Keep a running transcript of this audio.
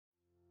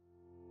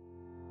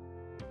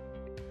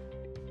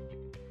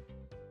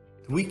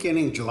The week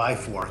ending July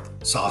 4th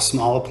saw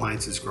small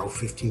appliances grow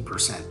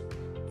 15%,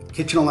 with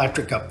kitchen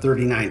electric up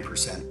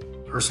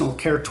 39%, personal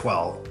care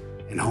 12%,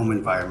 and home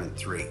environment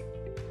 3%.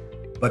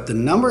 But the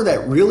number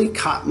that really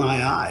caught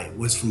my eye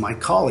was from my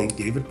colleague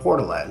David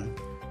Portalatin,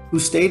 who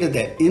stated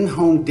that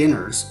in-home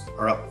dinners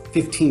are up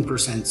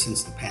 15%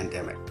 since the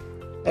pandemic.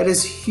 That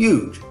is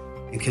huge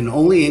and can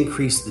only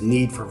increase the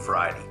need for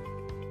variety,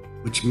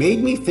 which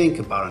made me think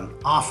about an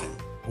often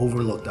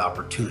overlooked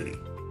opportunity,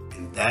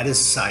 and that is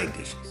side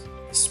dishes,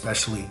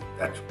 especially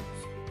vegetables.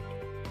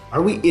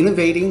 Are we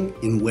innovating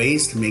in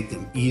ways to make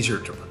them easier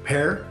to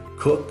prepare,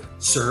 cook,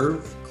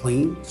 serve,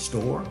 clean,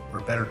 store, or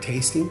better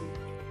tasting?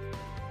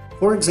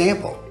 For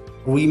example,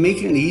 are we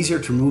making it easier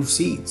to remove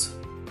seeds?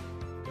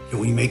 Can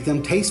we make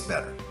them taste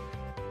better?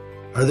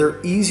 Are there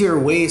easier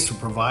ways to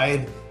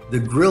provide the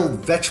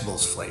grilled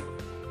vegetables flavor?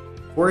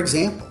 For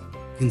example,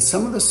 can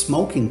some of the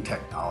smoking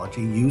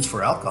technology used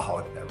for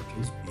alcoholic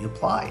beverages be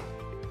applied?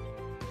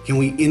 Can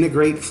we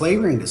integrate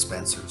flavoring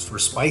dispensers for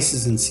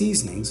spices and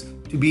seasonings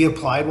to be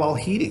applied while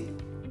heating?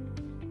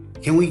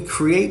 Can we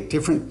create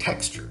different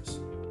textures?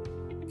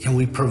 Can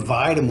we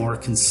provide a more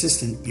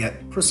consistent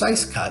yet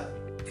precise cut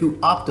to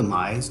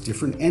optimize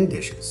different end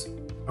dishes?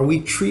 Are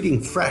we treating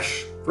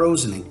fresh,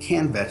 frozen, and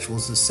canned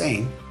vegetables the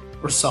same,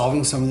 or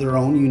solving some of their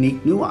own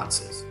unique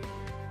nuances?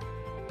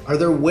 Are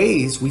there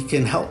ways we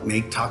can help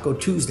make Taco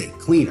Tuesday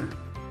cleaner,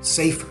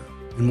 safer,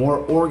 and more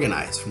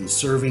organized from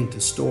serving to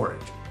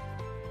storage?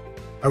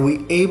 Are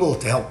we able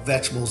to help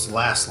vegetables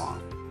last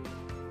longer?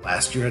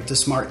 Last year at the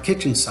Smart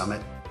Kitchen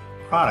Summit,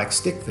 Product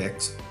Stick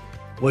Fix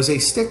was a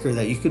sticker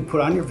that you could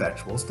put on your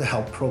vegetables to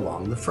help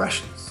prolong the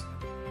freshness.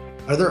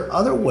 Are there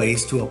other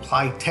ways to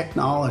apply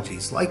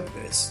technologies like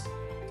this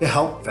to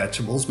help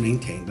vegetables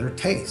maintain their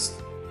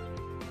taste?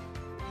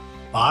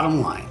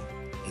 Bottom line,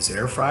 as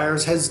air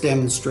fryers has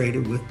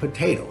demonstrated with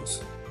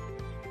potatoes,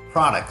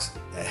 products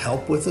that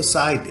help with the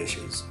side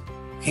dishes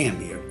can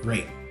be a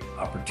great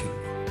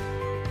opportunity.